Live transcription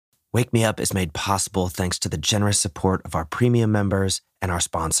Wake Me Up is made possible thanks to the generous support of our premium members and our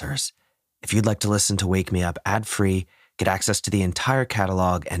sponsors. If you'd like to listen to Wake Me Up ad-free, get access to the entire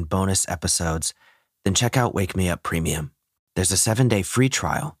catalog and bonus episodes, then check out Wake Me Up Premium. There's a 7-day free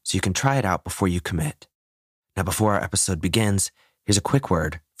trial, so you can try it out before you commit. Now, before our episode begins, here's a quick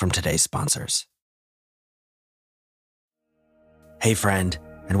word from today's sponsors. Hey friend,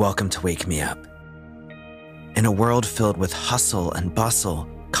 and welcome to Wake Me Up. In a world filled with hustle and bustle,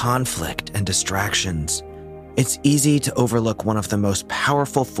 conflict and distractions, it's easy to overlook one of the most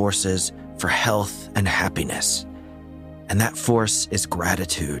powerful forces for health and happiness. And that force is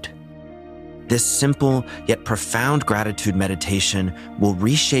gratitude. This simple yet profound gratitude meditation will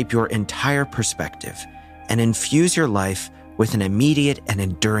reshape your entire perspective and infuse your life with an immediate and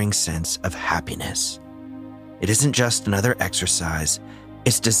enduring sense of happiness. It isn't just another exercise.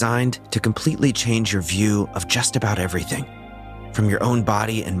 It's designed to completely change your view of just about everything, from your own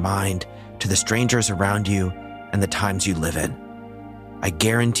body and mind to the strangers around you and the times you live in. I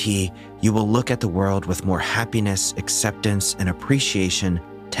guarantee you will look at the world with more happiness, acceptance, and appreciation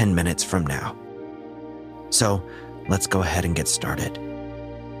 10 minutes from now. So, let's go ahead and get started.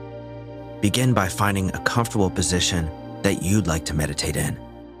 Begin by finding a comfortable position that you'd like to meditate in.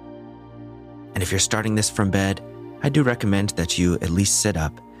 And if you're starting this from bed, I do recommend that you at least sit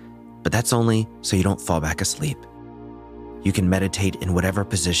up, but that's only so you don't fall back asleep. You can meditate in whatever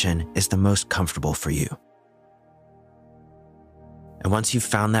position is the most comfortable for you. And once you've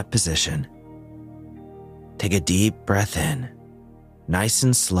found that position, take a deep breath in, nice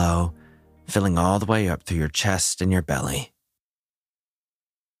and slow, filling all the way up through your chest and your belly.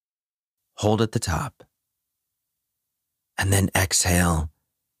 Hold at the top. And then exhale,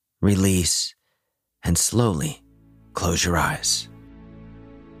 release, and slowly close your eyes.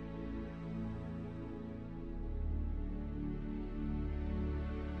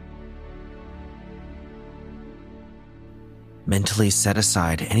 Mentally set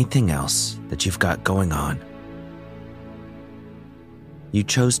aside anything else that you've got going on. You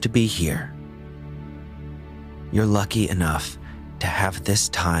chose to be here. You're lucky enough to have this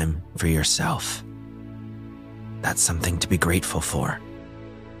time for yourself. That's something to be grateful for.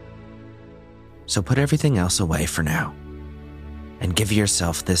 So put everything else away for now and give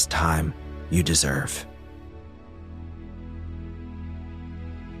yourself this time you deserve.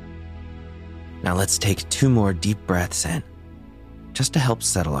 Now let's take 2 more deep breaths in, just to help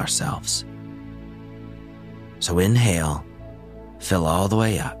settle ourselves. So inhale, fill all the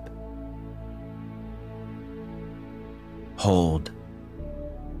way up. Hold,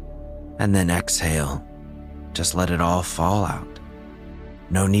 and then exhale. Just let it all fall out.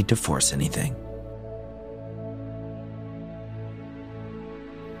 No need to force anything.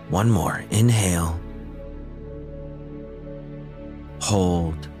 One more, inhale,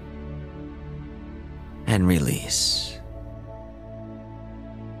 hold, and release.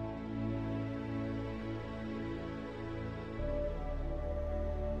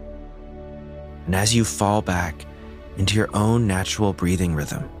 And as you fall back into your own natural breathing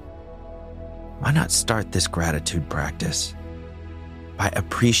rhythm, why not start this gratitude practice by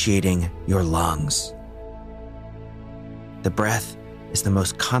appreciating your lungs? The breath is the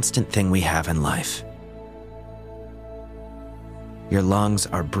most constant thing we have in life. Your lungs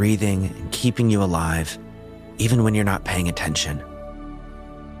are breathing and keeping you alive, even when you're not paying attention.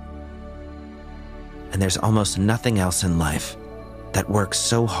 And there's almost nothing else in life that works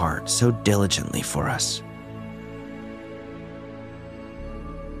so hard, so diligently for us.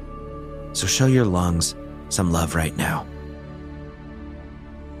 So show your lungs some love right now.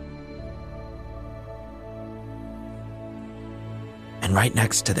 And right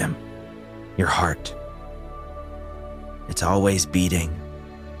next to them, your heart. It's always beating,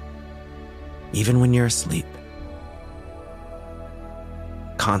 even when you're asleep,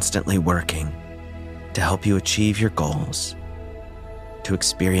 constantly working to help you achieve your goals, to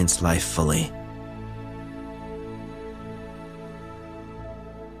experience life fully.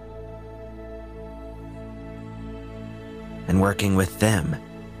 And working with them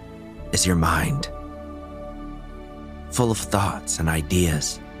is your mind, full of thoughts and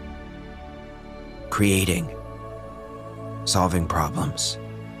ideas, creating, solving problems.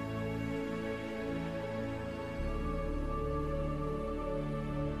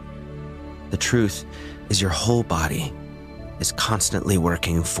 The truth is your whole body is constantly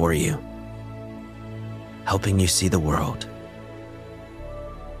working for you, helping you see the world,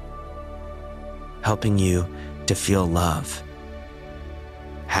 helping you to feel love,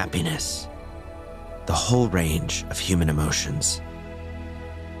 happiness, the whole range of human emotions.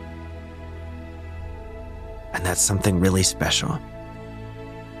 And that's something really special.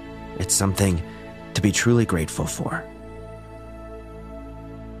 It's something to be truly grateful for.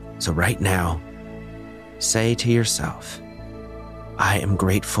 So right now, say to yourself, I am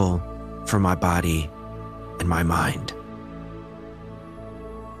grateful for my body and my mind.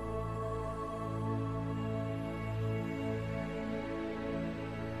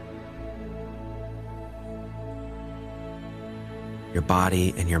 Your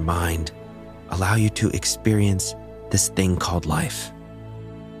body and your mind allow you to experience this thing called life.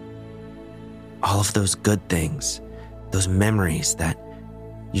 All of those good things, those memories that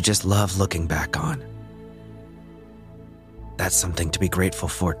you just love looking back on. That's something to be grateful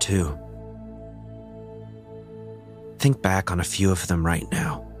for too. Think back on a few of them right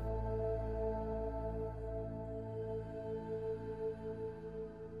now.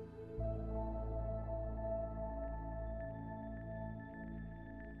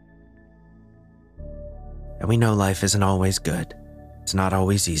 And we know life isn't always good. It's not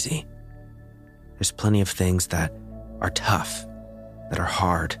always easy. There's plenty of things that are tough, that are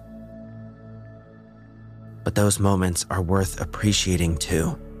hard. But those moments are worth appreciating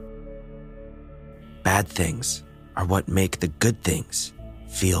too. Bad things are what make the good things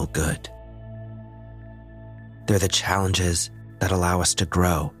feel good. They're the challenges that allow us to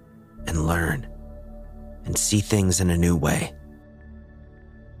grow and learn and see things in a new way.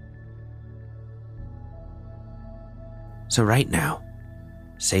 So right now,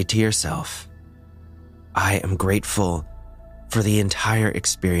 say to yourself, I am grateful for the entire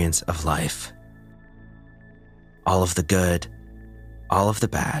experience of life. All of the good, all of the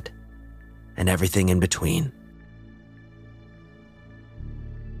bad, and everything in between.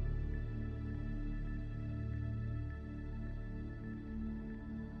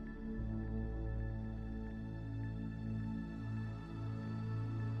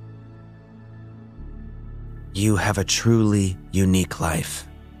 You have a truly unique life.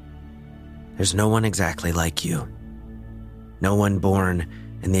 There's no one exactly like you. No one born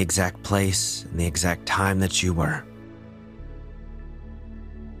in the exact place and the exact time that you were.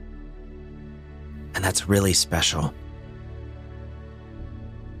 And that's really special.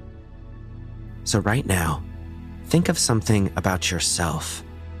 So right now, think of something about yourself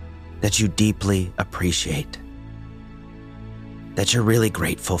that you deeply appreciate, that you're really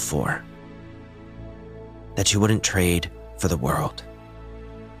grateful for, that you wouldn't trade for the world.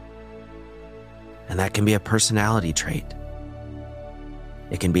 And that can be a personality trait.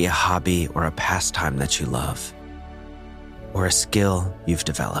 It can be a hobby or a pastime that you love, or a skill you've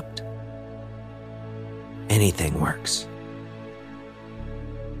developed. Anything works.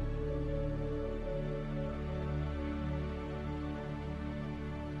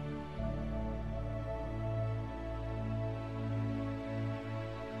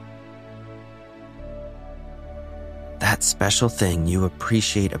 That special thing you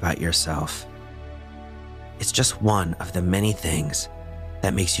appreciate about yourself. It's just one of the many things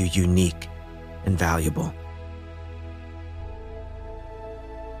that makes you unique and valuable.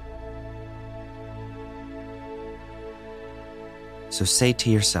 So say to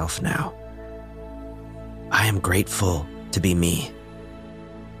yourself now, I am grateful to be me.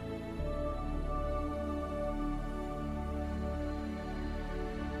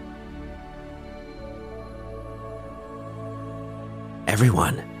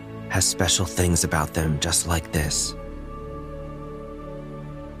 Everyone has special things about them just like this.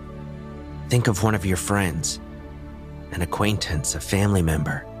 Think of one of your friends, an acquaintance, a family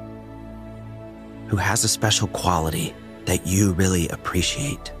member, who has a special quality that you really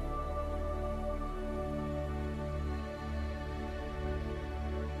appreciate.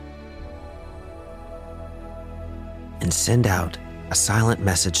 And send out a silent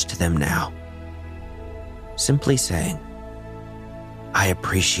message to them now, simply saying, I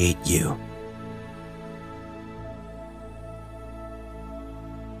appreciate you.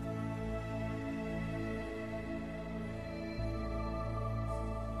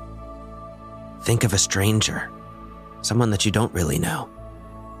 Think of a stranger, someone that you don't really know,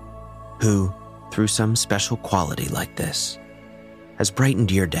 who, through some special quality like this, has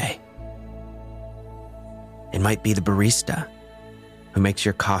brightened your day. It might be the barista who makes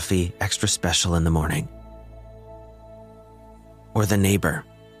your coffee extra special in the morning, or the neighbor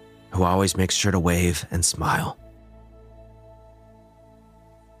who always makes sure to wave and smile.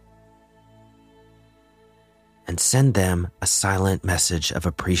 And send them a silent message of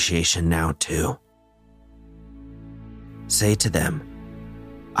appreciation now too. Say to them,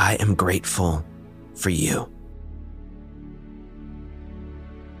 I am grateful for you.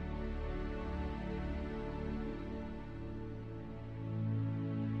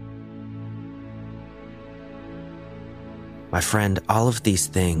 My friend, all of these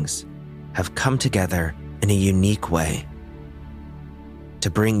things have come together in a unique way to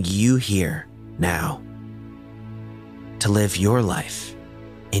bring you here now, to live your life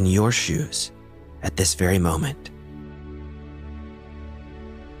in your shoes at this very moment.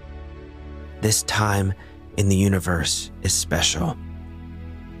 This time in the universe is special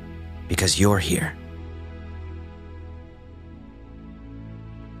because you're here.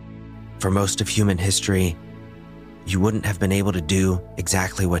 For most of human history, you wouldn't have been able to do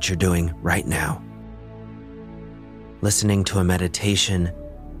exactly what you're doing right now. Listening to a meditation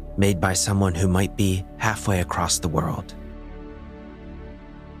made by someone who might be halfway across the world.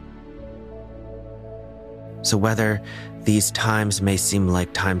 So whether these times may seem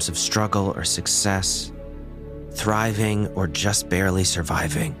like times of struggle or success, thriving or just barely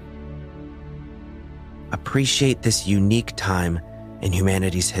surviving, appreciate this unique time in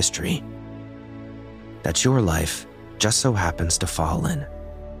humanity's history that your life just so happens to fall in.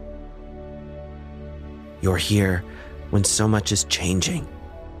 You're here when so much is changing.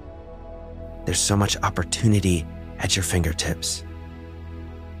 There's so much opportunity at your fingertips.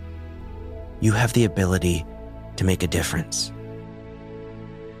 You have the ability to make a difference.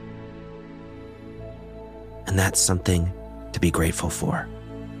 And that's something to be grateful for.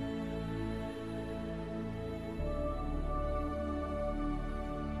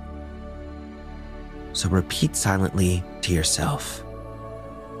 So repeat silently to yourself,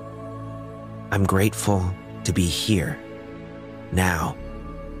 I'm grateful to be here, now,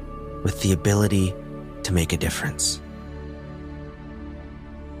 with the ability to make a difference.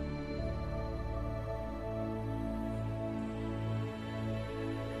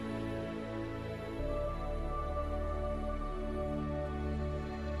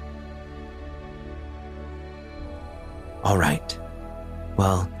 All right,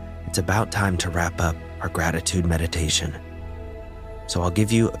 well, it's about time to wrap up our gratitude meditation. So I'll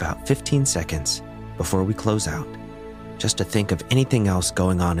give you about 15 seconds before we close out, just to think of anything else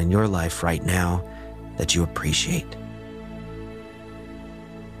going on in your life right now that you appreciate.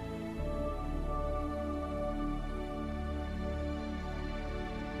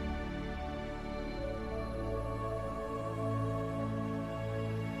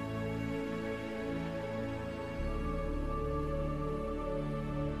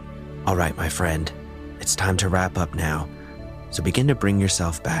 All right, my friend, it's time to wrap up now, so begin to bring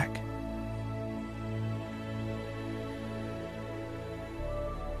yourself back.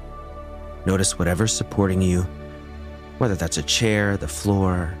 Notice whatever's supporting you, whether that's a chair, the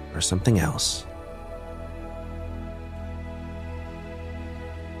floor, or something else.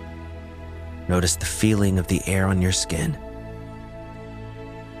 Notice the feeling of the air on your skin.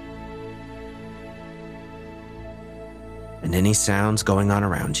 And any sounds going on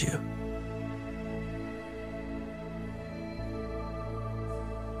around you.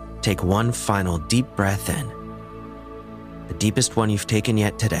 Take one final deep breath in, the deepest one you've taken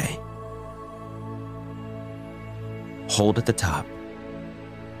yet today. Hold at the top.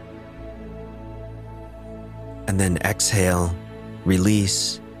 And then exhale,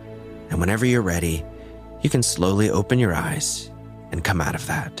 release, and whenever you're ready, you can slowly open your eyes and come out of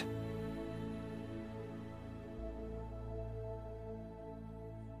that.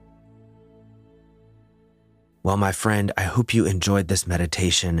 Well, my friend, I hope you enjoyed this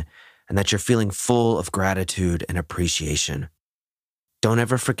meditation and that you're feeling full of gratitude and appreciation. Don't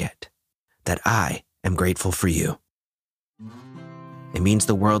ever forget that I am grateful for you. It means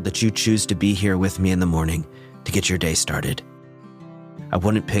the world that you choose to be here with me in the morning to get your day started. I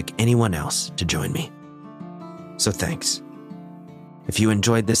wouldn't pick anyone else to join me. So thanks. If you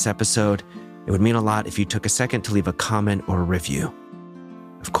enjoyed this episode, it would mean a lot if you took a second to leave a comment or a review.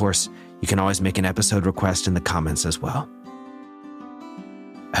 Of course, you can always make an episode request in the comments as well.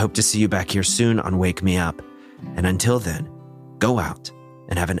 I hope to see you back here soon on Wake Me Up. And until then, go out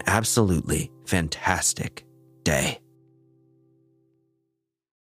and have an absolutely fantastic day.